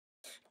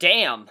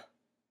Damn.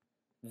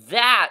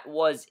 That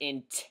was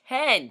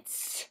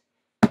intense.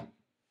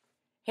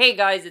 Hey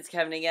guys, it's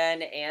Kevin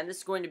again, and this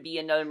is going to be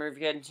another movie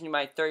review. Continue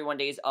my 31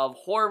 days of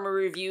horror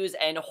movie reviews,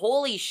 and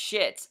holy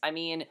shit, I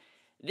mean,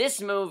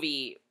 this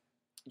movie,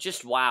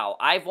 just wow.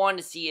 I've wanted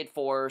to see it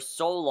for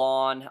so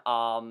long.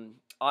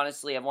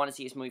 Honestly, I've wanted to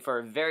see this movie for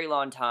a very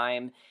long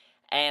time,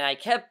 and I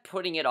kept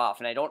putting it off,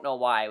 and I don't know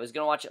why. I was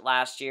going to watch it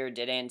last year,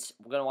 didn't.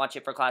 We're going to watch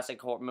it for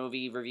classic horror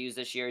movie reviews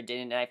this year,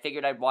 didn't, and I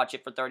figured I'd watch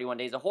it for 31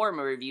 days of horror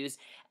movie reviews,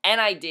 and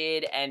I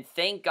did, and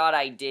thank God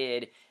I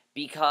did,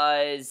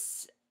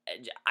 because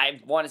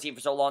I want to see it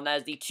for so long. That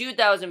is the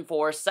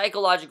 2004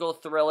 psychological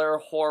thriller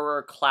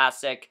horror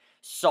classic,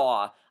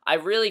 Saw. I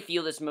really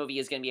feel this movie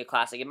is going to be a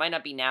classic. It might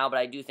not be now, but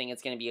I do think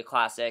it's going to be a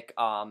classic,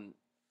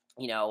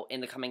 you know,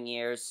 in the coming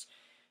years.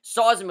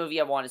 Saw is a movie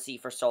I want to see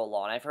for so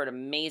long. I've heard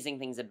amazing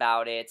things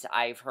about it.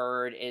 I've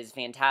heard it is a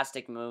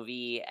fantastic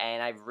movie,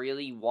 and I've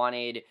really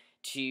wanted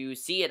to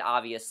see it,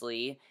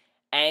 obviously.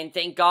 And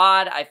thank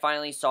God I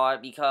finally saw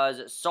it,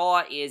 because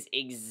Saw is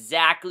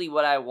exactly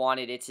what I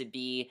wanted it to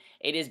be.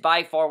 It is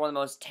by far one of the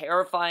most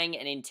terrifying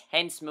and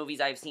intense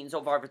movies I've seen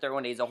so far for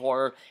 31 Days of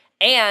Horror.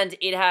 And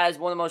it has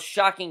one of the most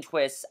shocking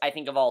twists, I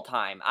think, of all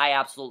time. I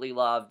absolutely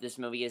love this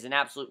movie. It's an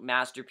absolute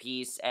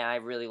masterpiece, and I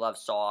really love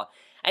Saw.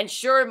 And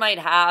sure, it might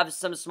have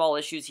some small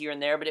issues here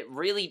and there, but it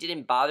really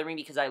didn't bother me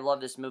because I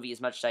love this movie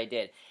as much as I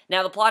did.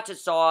 Now, the plot to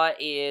Saw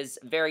is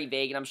very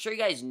vague, and I'm sure you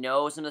guys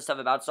know some of the stuff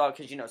about Saw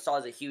because, you know, Saw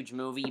is a huge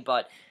movie,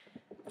 but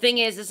thing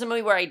is, this is a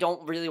movie where I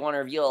don't really want to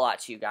reveal a lot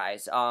to you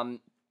guys.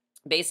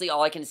 Basically,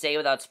 all I can say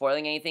without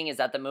spoiling anything is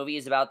that the movie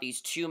is about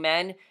these two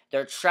men.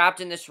 They're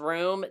trapped in this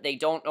room. They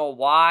don't know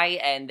why,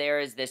 and there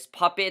is this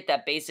puppet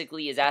that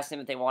basically is asking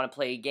them if they want to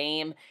play a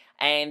game.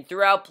 And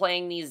throughout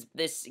playing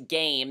this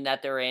game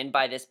that they're in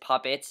by this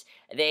puppet,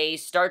 they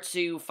start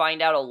to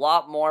find out a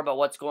lot more about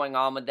what's going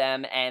on with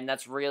them, and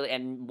that's really,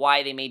 and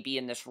why they may be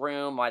in this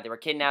room, why they were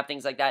kidnapped,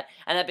 things like that.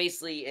 And that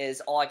basically is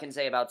all I can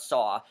say about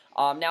Saw.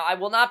 Now, I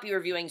will not be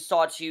reviewing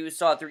Saw 2,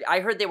 Saw 3. I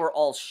heard they were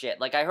all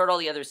shit. Like, I heard all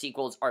the other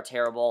sequels are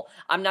terrible.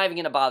 I'm not even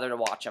going to bother to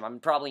watch them. I'm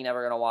probably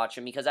never going to watch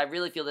them, because I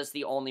really feel this is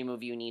the only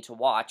movie you need to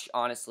watch,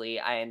 honestly.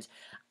 And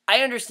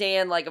I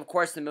understand, like, of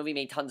course, the movie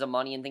made tons of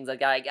money and things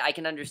like that. I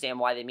can understand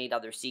why they made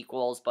other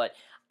sequels, but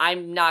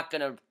I'm not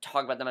going to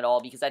talk about them at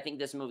all, because I think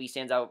this movie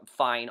stands out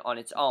fine on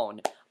its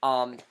own.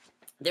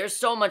 There's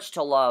so much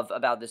to love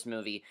about this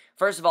movie.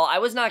 First of all, I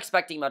was not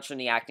expecting much from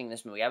the acting in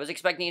this movie. I was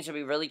expecting it to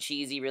be really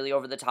cheesy, really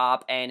over the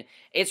top, and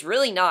it's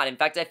really not. In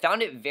fact, I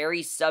found it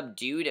very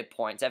subdued at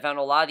points. I found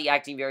a lot of the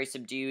acting very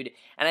subdued,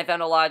 and I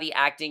found a lot of the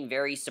acting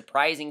very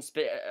surprising,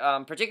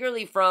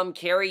 particularly from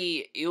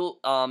Cary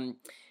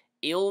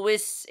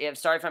Elwes, I'm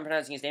sorry if I'm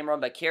pronouncing his name wrong,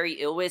 but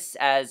Cary Elwes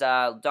as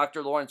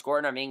Dr. Lawrence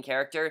Gordon, our main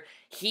character,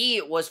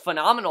 he was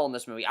phenomenal in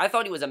this movie. I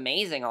thought he was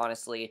amazing,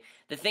 honestly.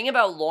 The thing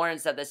about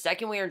Lawrence, that the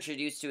second we are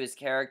introduced to his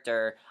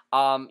character,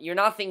 you're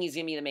not thinking he's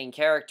going to be the main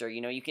character, you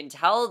know? You can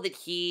tell that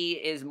he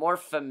is more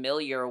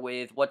familiar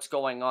with what's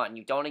going on.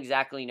 You don't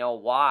exactly know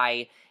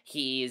why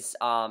he's,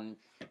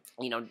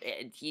 you know,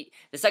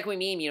 the second we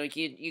meet him, you know,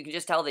 you can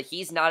just tell that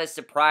he's not as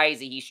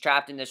surprised that he's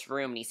trapped in this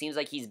room, and he seems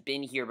like he's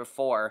been here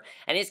before.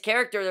 And his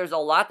character, there's a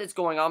lot that's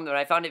going on there, and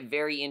I found it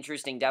very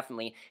interesting,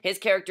 definitely. His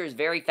character is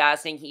very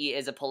fascinating. He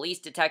is a police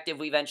detective,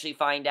 we eventually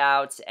find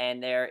out,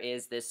 and there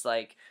is this,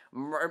 like,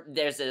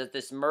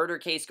 this murder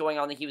case going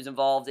on that he was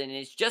involved in, and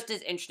it's just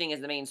as interesting as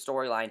the main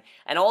storyline.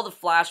 And all the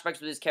flashbacks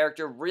with his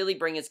character really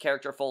bring his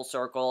character full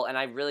circle, and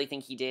I really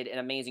think he did an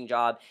amazing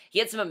job. He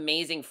had some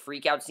amazing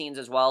freak-out scenes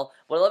as well.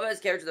 What I love about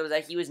his character, though, is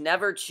that he was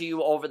never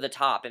too over the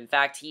top. In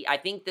fact, I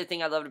think the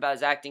thing I loved about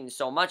his acting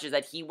so much is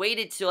that he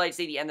waited till, like,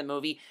 say, the end of the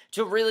movie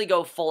to really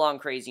go full-on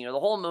crazy. You know, the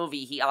whole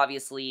movie, he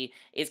obviously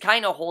is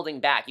kind of holding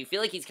back. You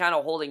feel like he's kind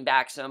of holding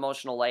back some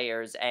emotional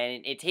layers,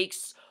 and it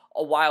takes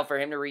a while for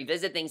him to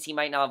revisit things he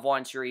might not have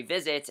wanted to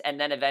revisit, and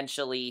then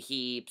eventually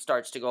he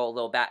starts to go a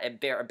little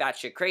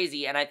batshit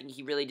crazy, and I think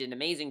he really did an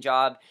amazing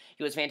job.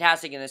 He was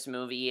fantastic in this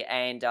movie,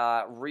 and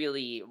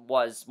really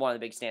was one of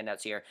the big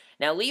standouts here.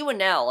 Now, Leigh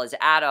Whannell as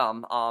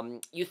Adam,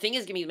 you think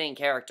is going to be the main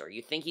character.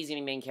 You think he's going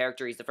to be the main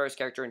character. He's the first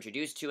character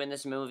introduced to in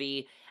this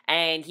movie,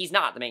 and he's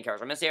not the main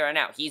character. I'm going to say it right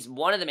now. He's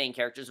one of the main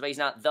characters, but he's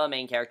not the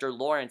main character.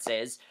 Lawrence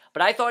is.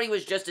 But I thought he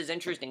was just as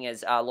interesting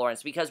as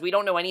Lawrence, because we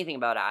don't know anything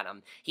about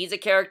Adam. He's a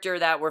character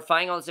that we're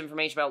finding all this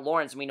information about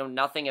Lawrence, and we know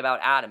nothing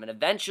about Adam. And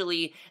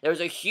eventually, there's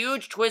a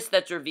huge twist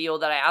that's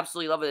revealed that I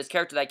absolutely love with this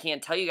character that I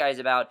can't tell you guys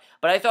about.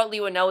 But I thought Leigh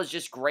Whannell was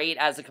just great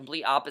as the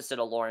complete opposite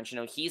of Lawrence. You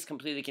know, he's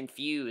completely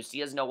confused.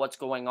 He doesn't know what's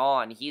going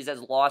on. He's as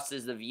lost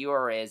as the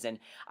viewer is. And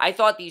I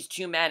thought these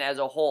two men as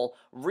a whole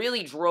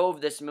really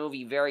drove this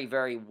movie very,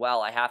 very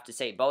well, I have to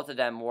say. Both of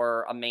them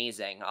were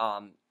amazing.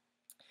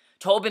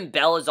 Tobin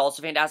Bell is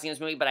also fantastic in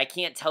this movie, but I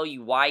can't tell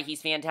you why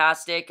he's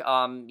fantastic.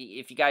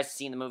 If you guys have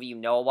seen the movie, you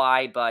know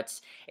why, but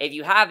if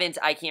you haven't,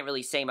 I can't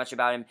really say much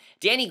about him.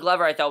 Danny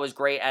Glover, I thought, was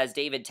great as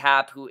David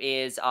Tapp, who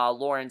is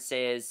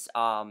Lawrence's,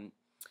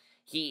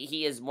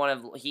 he is one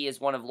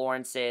of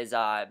Lawrence's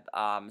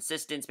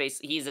assistants.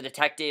 Basically, he's a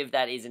detective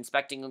that is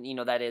inspecting, you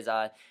know, that is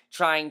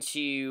trying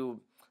to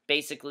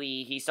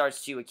basically he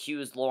starts to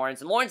accuse Lawrence,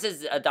 and Lawrence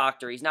is a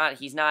doctor. He's not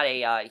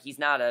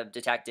a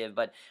detective,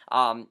 but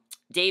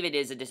David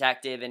is a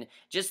detective, and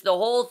just the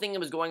whole thing that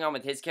was going on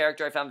with his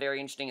character I found very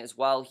interesting as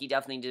well. He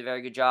definitely did a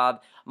very good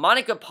job.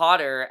 Monica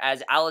Potter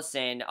as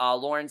Allison,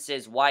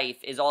 Lawrence's wife,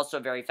 is also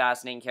a very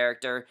fascinating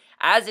character,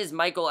 as is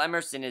Michael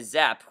Emerson as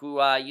Zepp, who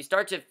you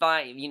start to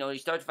find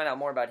out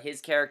more about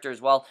his character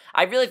as well.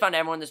 I really found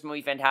everyone in this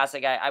movie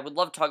fantastic. I would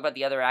love to talk about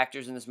the other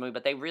actors in this movie,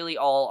 but they really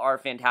all are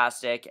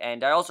fantastic,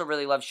 and I also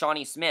really love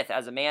Shawnee Smith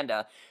as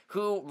Amanda,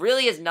 who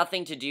really has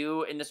nothing to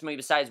do in this movie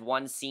besides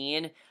one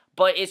scene.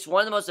 But it's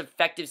one of the most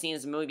effective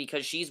scenes in the movie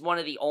because she's one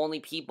of the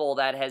only people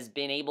that has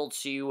been able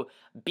to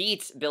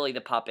beat Billy the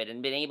Puppet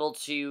and been able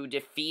to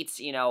defeat,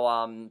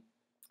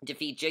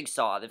 defeat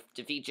Jigsaw,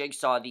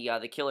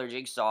 the killer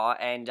Jigsaw,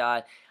 and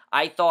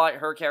I thought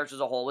her character as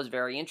a whole was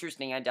very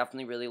interesting. I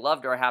definitely really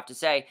loved her, I have to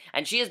say.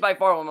 And she is by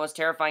far one of the most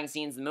terrifying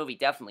scenes in the movie,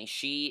 definitely.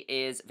 She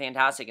is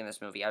fantastic in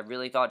this movie. I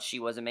really thought she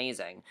was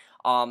amazing.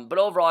 But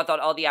overall, I thought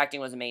all the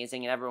acting was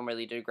amazing, and everyone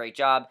really did a great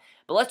job.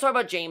 But let's talk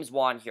about James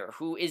Wan here,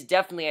 who is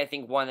definitely, I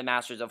think, one of the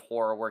masters of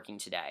horror working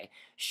today.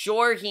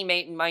 Sure, he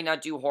might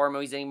not do horror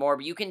movies anymore,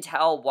 but you can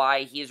tell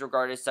why he is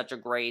regarded as such a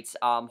great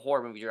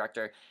horror movie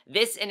director.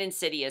 This and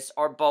Insidious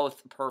are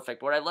both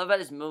perfect. What I love about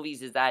his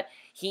movies is that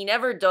he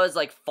never does,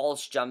 like,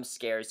 false jump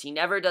scares. He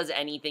never does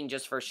anything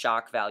just for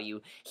shock value.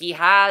 He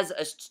has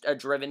a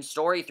driven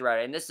story throughout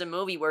it, and this is a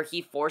movie where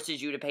he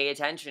forces you to pay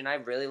attention. I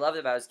really loved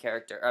about his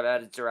character,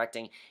 about his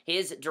directing.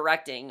 His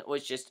directing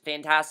was just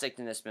fantastic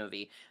in this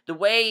movie.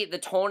 The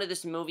tone of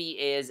this movie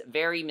is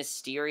very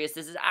mysterious.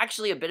 This is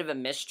actually a bit of a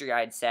mystery,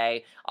 I'd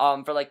say,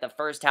 for like the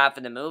first half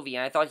of the movie,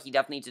 and I thought he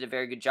definitely did a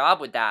very good job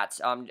with that.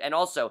 And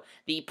also,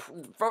 the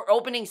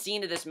opening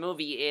scene of this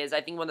movie is,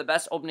 I think, one of the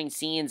best opening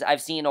scenes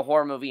I've seen in a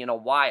horror movie in a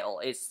while.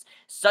 It's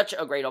such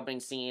a great opening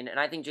scene, and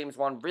I think James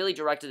Wan really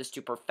directed this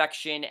to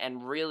perfection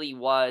and really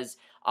was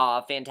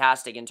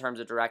fantastic in terms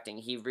of directing.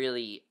 He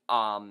really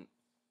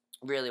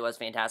was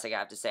fantastic, I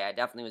have to say. I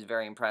definitely was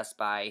very impressed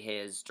by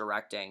his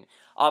directing.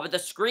 But the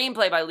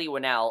screenplay by Lee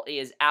Winnell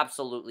is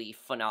absolutely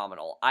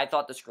phenomenal. I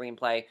thought the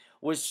screenplay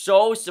was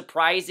so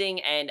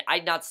surprising, and I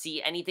did not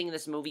see anything in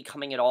this movie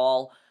coming at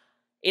all.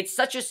 It's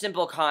such a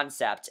simple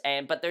concept,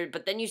 but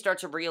then you start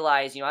to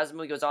realize, as the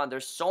movie goes on,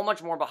 there's so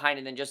much more behind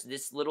it than just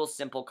this little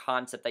simple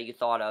concept that you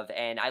thought of,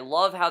 and I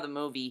love how the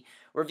movie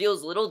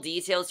reveals little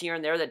details here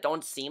and there that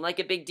don't seem like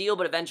a big deal,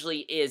 but eventually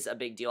is a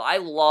big deal. I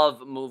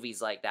love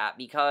movies like that,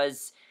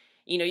 because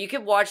you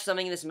could watch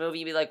something in this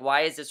movie and be like,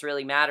 why does this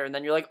really matter? And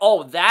then you're like,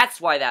 oh,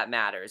 that's why that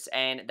matters.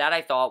 And that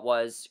I thought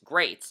was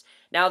great.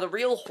 Now, the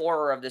real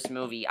horror of this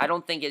movie, I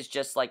don't think is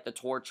just like the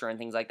torture and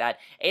things like that.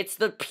 It's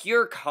the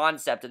pure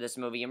concept of this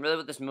movie and really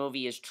what this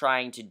movie is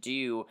trying to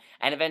do.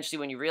 And eventually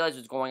when you realize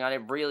what's going on,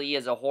 it really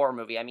is a horror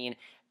movie. I mean,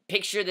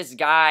 picture this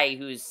guy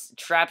who's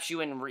traps you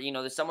in,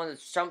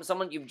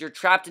 you're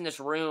trapped in this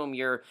room.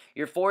 You're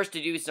forced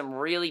to do some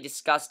really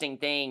disgusting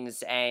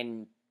things,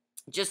 and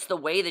just the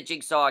way that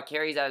Jigsaw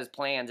carries out his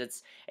plans,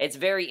 it's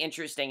very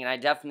interesting, and I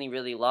definitely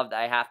really love that,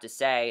 I have to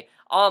say.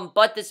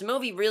 But this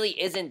movie really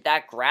isn't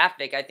that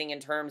graphic, I think, in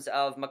terms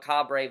of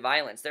macabre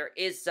violence. There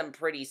is some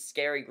pretty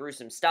scary,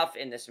 gruesome stuff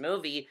in this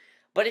movie,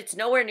 but it's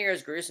nowhere near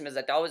as gruesome as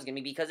I thought it was going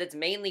to be, because it's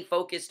mainly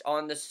focused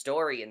on the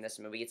story in this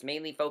movie. It's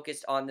mainly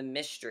focused on the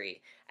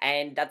mystery,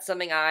 and that's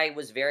something I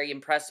was very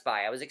impressed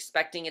by. I was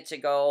expecting it to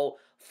go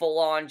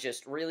full-on,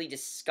 just really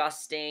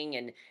disgusting,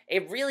 and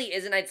it really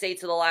isn't, I'd say,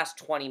 to the last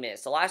 20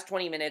 minutes. The last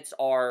 20 minutes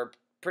are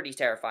pretty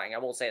terrifying, I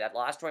will say that. The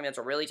last 20 minutes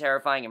are really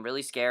terrifying and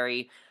really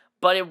scary,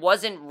 but it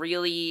wasn't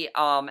really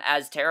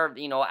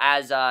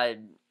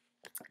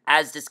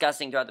as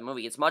disgusting throughout the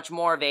movie. It's much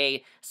more of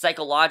a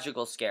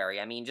psychological scary.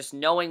 I mean, just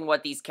knowing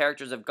what these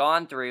characters have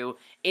gone through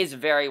is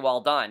very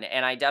well done,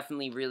 and I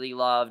definitely really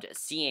loved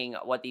seeing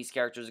what these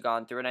characters have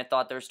gone through, and I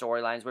thought their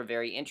storylines were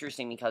very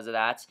interesting because of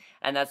that,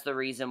 and that's the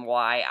reason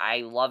why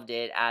I loved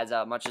it as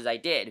much as I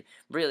did.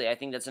 Really, I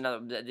think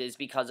is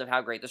because of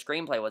how great the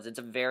screenplay was. It's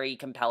a very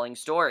compelling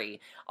story.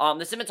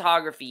 The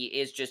cinematography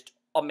is just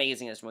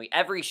amazing in this movie.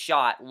 Every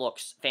shot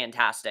looks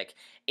fantastic.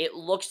 It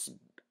looks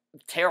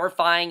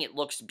terrifying, it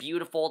looks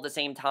beautiful at the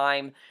same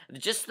time.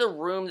 Just the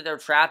room that they're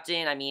trapped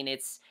in, I mean,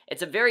 it's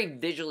a very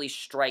visually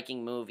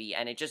striking movie,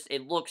 and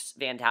it looks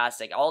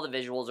fantastic. All the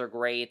visuals are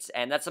great,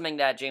 and that's something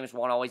that James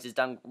Wan always has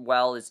done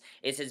well, is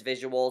his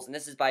visuals, and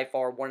this is by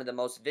far one of the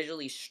most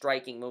visually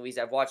striking movies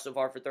I've watched so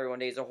far for 31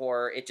 Days of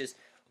Horror. It just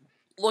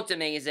looked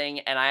amazing,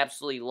 and I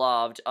absolutely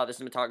loved the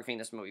cinematography in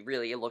this movie.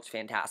 Really, it looked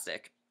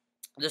fantastic.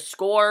 The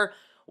score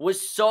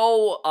was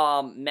so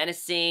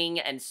menacing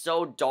and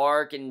so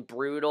dark and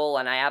brutal,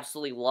 and I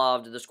absolutely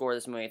loved the score of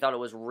this movie. I thought it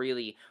was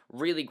really,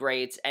 really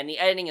great, and the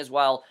editing as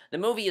well. The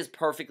movie is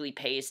perfectly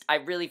paced. I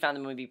really found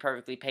the movie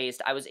perfectly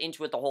paced. I was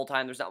into it the whole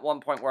time. There's not one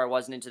point where I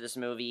wasn't into this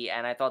movie,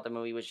 and I thought the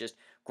movie was just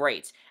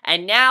great.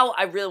 And now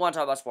I really want to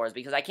talk about spoilers,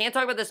 because I can't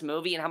talk about this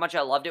movie and how much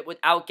I loved it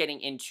without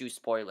getting into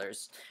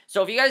spoilers.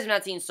 So if you guys have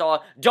not seen Saw,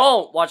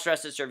 don't watch the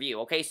rest of this review,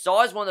 okay?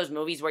 Saw is one of those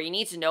movies where you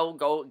need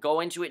to go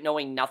into it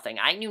knowing nothing.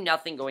 I knew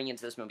nothing going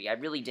into this movie. movie. I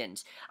really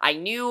didn't. I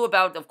knew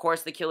about, of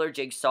course, the killer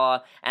Jigsaw,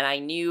 and I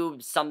knew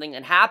something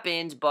that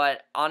happened,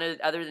 but other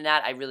than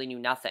that, I really knew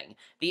nothing.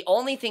 The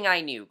only thing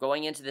I knew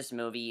going into this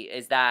movie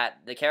is that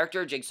the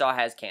character Jigsaw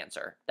has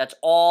cancer. That's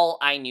all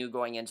I knew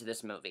going into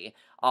this movie.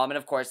 And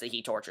of course, that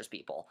he tortures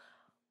people.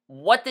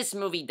 What this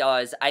movie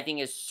does, I think,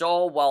 is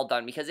so well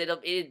done because it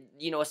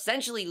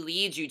essentially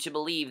leads you to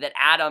believe that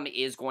Adam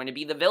is going to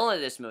be the villain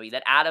of this movie,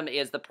 that Adam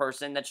is the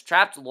person that's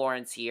trapped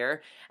Lawrence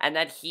here, and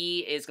that he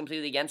is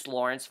completely against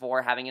Lawrence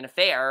for having an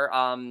affair,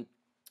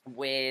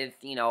 with,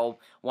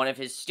 one of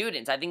his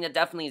students. I think that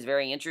definitely is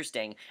very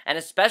interesting, and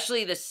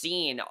especially the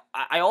scene.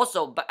 I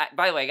also,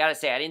 by the way, I gotta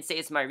say, I didn't say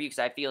it's in my review because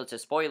I feel it's a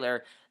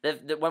spoiler.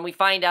 When we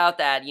find out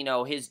that,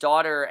 his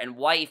daughter and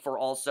wife were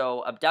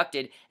also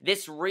abducted,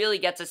 this really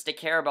gets us to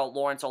care about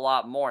Lawrence a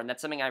lot more, and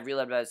that's something I really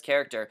loved about his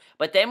character.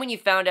 But then when you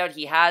found out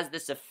he has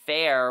this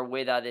affair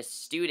with this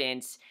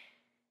student,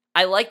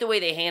 I like the way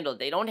they handle it.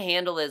 They don't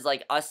handle it as,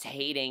 like, us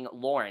hating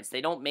Lawrence.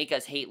 They don't make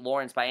us hate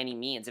Lawrence by any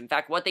means. In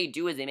fact, what they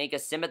do is they make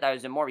us sympathize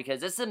with him more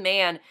because this is a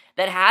man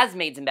that has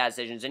made some bad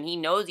decisions, and he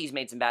knows he's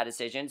made some bad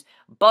decisions,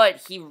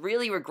 but he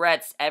really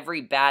regrets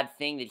every bad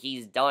thing that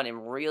he's done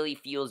and really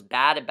feels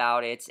bad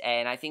about it,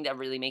 and I think that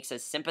really makes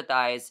us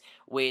sympathize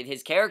with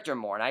his character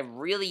more, and I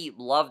really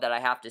love that, I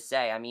have to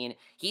say. I mean,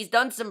 he's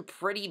done some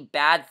pretty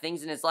bad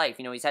things in his life.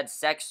 He's had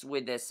sex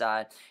with this,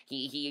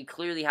 he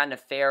clearly had an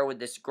affair with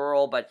this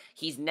girl, but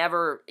he's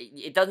never,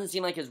 it doesn't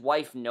seem like his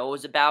wife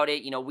knows about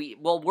it.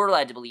 We're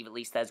led to believe at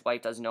least that his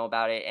wife doesn't know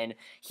about it, and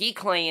he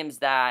claims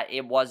that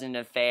it wasn't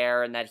an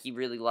affair and that he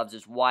really loves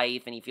his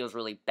wife and he feels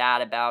really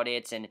bad about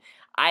it, and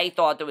I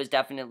thought that was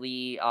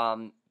definitely,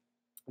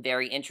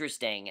 very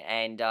interesting,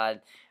 and,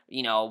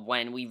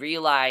 when we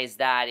realized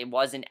that it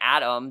wasn't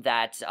Adam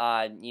that,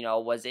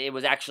 it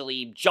was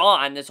actually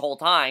John this whole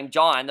time,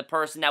 John, the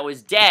person that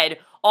was dead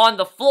on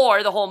the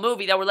floor the whole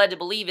movie that we're led to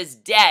believe is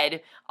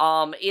dead,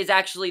 is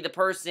actually the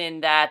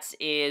person that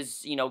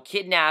is,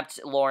 kidnapped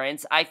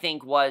Lawrence. I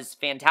think was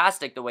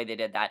fantastic the way they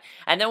did that.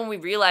 And then when we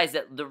realized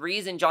that the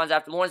reason John's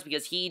after Lawrence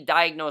because he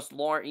diagnosed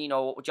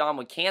John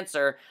with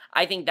cancer,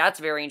 I think that's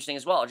very interesting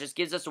as well. It just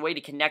gives us a way to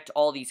connect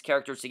all these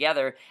characters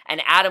together,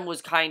 and Adam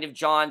was kind of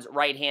John's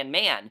right-hand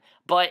man.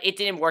 But it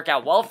didn't work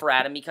out well for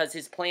Adam because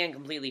his plan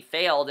completely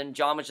failed, and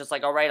John was just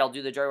like, all right, I'll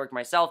do the dirty work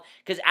myself,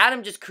 because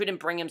Adam just couldn't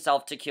bring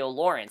himself to kill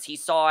Lawrence. He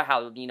saw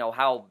how,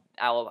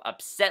 how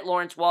upset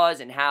Lawrence was,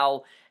 and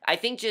how, I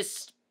think,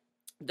 just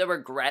the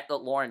regret that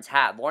Lawrence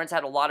had. Lawrence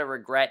had a lot of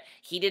regret.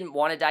 He didn't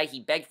want to die. He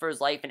begged for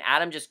his life, and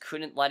Adam just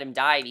couldn't let him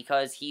die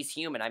because he's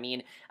human. I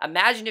mean,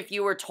 imagine if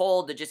you were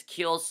told to just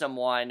kill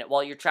someone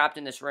while you're trapped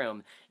in this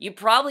room. You'd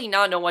probably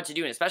not know what to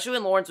do, and especially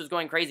when Lawrence was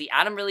going crazy.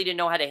 Adam really didn't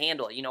know how to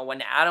handle it.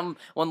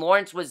 When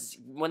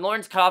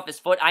Lawrence cut off his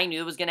foot, I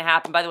knew it was going to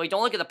happen. By the way,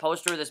 don't look at the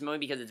poster of this movie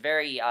because it's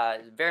very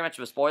much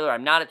of a spoiler.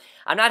 I'm not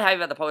happy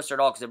about the poster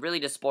at all because it really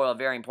does spoil a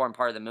very important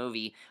part of the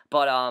movie.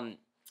 But,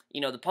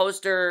 the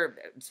poster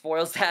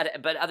spoils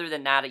that, but other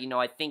than that,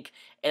 I think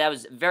that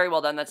was very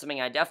well done. That's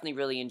something I definitely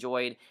really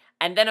enjoyed.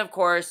 And then, of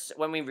course,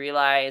 when we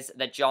realized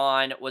that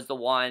John was the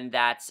one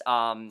that,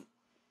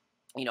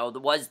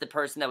 was the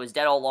person that was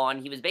dead all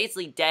along, he was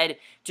basically dead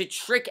to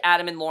trick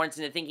Adam and Lawrence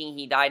into thinking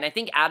he died. And I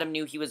think Adam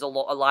knew he was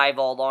alive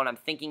all along. I'm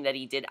thinking that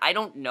he did. I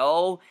don't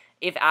know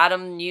if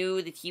Adam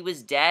knew that he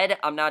was dead.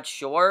 I'm not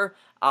sure.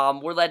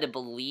 We're led to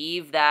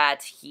believe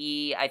that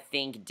he, I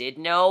think, did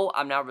know.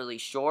 I'm not really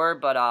sure,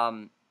 but,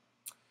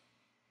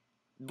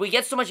 we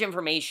get so much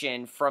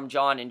information from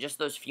John in just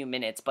those few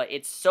minutes, but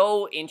it's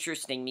so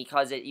interesting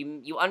because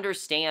you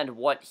understand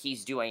what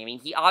he's doing. I mean,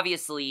 he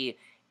obviously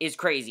is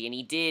crazy, and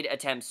he did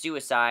attempt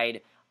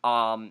suicide.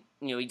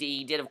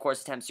 He did, of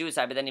course, attempt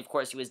suicide, but then, of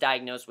course, he was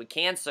diagnosed with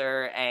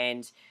cancer,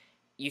 and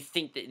you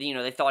think that,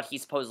 they thought he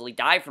supposedly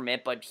died from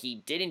it, but he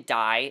didn't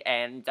die,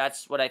 and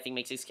that's what I think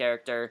makes his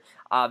character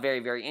very,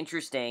 very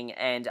interesting,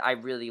 and I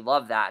really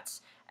love that.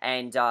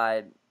 And,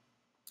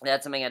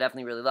 that's something I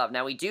definitely really love.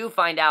 Now, we do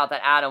find out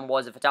that Adam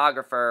was a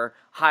photographer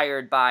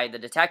hired by the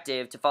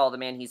detective to follow the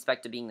man he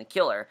suspected being the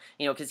killer.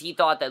 Because he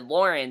thought that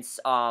Lawrence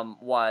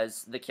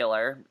was the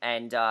killer,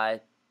 and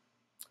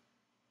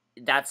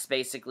that's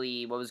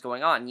basically what was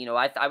going on.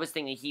 I was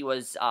thinking he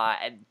was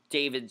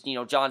David's,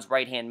 John's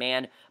right-hand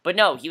man. But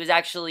no, he was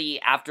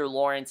actually after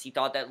Lawrence. He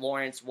thought that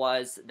Lawrence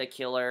was the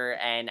killer,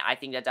 and I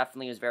think that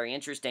definitely was very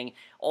interesting,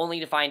 only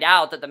to find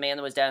out that the man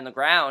that was dead on the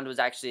ground was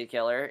actually a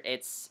killer.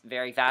 It's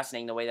very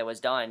fascinating the way that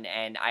was done,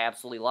 and I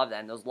absolutely love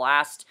that. And those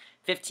last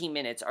 15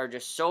 minutes are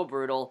just so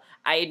brutal.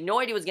 I had no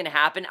idea what was going to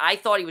happen. I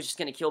thought he was just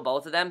going to kill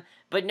both of them,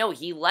 but no,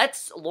 he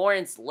lets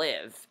Lawrence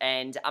live,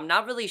 and I'm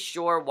not really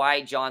sure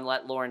why John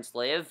let Lawrence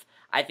live.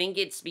 I think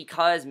it's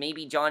because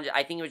maybe John,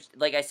 I think it was,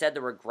 like I said,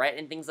 the regret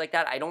and things like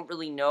that. I don't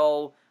really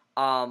know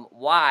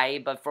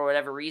why, but for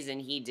whatever reason,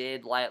 he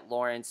did let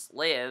Lawrence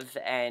live,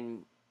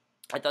 and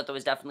I thought that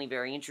was definitely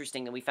very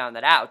interesting that we found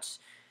that out.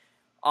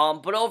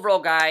 But overall,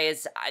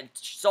 guys, I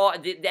saw,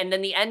 and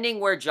then the ending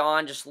where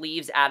John just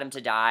leaves Adam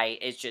to die,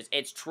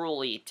 it's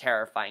truly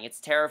terrifying. It's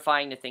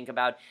terrifying to think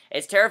about.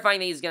 It's terrifying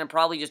that he's going to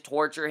probably just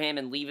torture him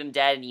and leave him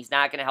dead, and he's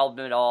not going to help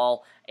him at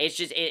all.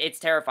 It's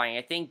terrifying.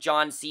 I think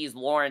John sees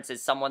Lawrence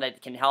as someone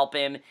that can help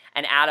him,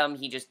 and Adam,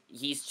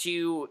 he's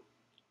too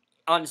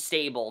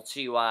unstable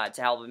to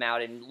help him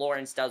out, and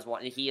Lawrence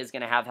he is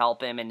going to have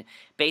help him, and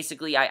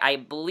basically, I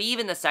believe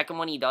in the second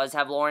one he does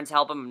have Lawrence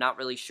help him, I'm not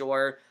really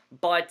sure,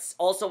 but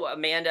also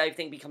Amanda, I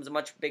think, becomes a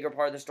much bigger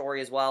part of the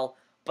story as well.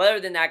 But other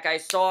than that,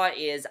 guys, Saw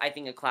is, I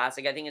think, a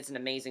classic. I think it's an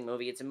amazing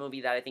movie. It's a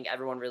movie that I think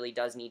everyone really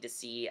does need to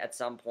see at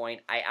some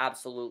point. I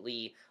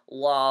absolutely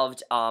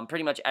loved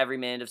pretty much every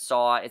minute of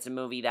Saw. It's a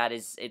movie that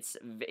it's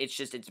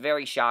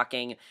very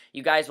shocking.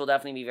 You guys will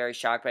definitely be very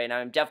shocked by it. And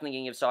I'm definitely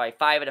going to give Saw a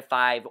 5 out of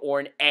 5 or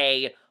an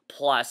A+.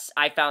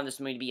 I found this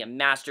movie to be a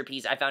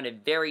masterpiece. I found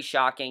it very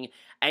shocking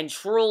and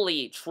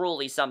truly,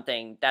 truly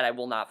something that I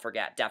will not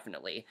forget,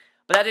 definitely.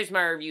 But that is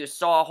my review of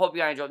Saw. Hope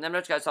you guys enjoyed it. Let me know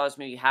if you guys saw this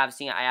movie. You have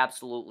seen it. I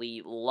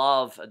absolutely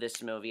love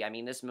this movie. I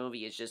mean, this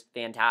movie is just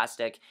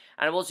fantastic.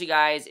 And I will see you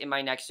guys in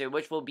my next video,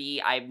 which will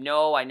be, I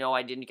know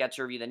I didn't get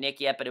to review The Knick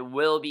yet, but it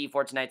will be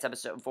for tonight's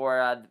episode,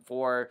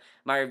 for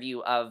my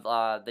review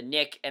of The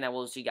Knick, and I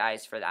will see you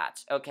guys for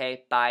that.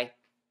 Okay, bye.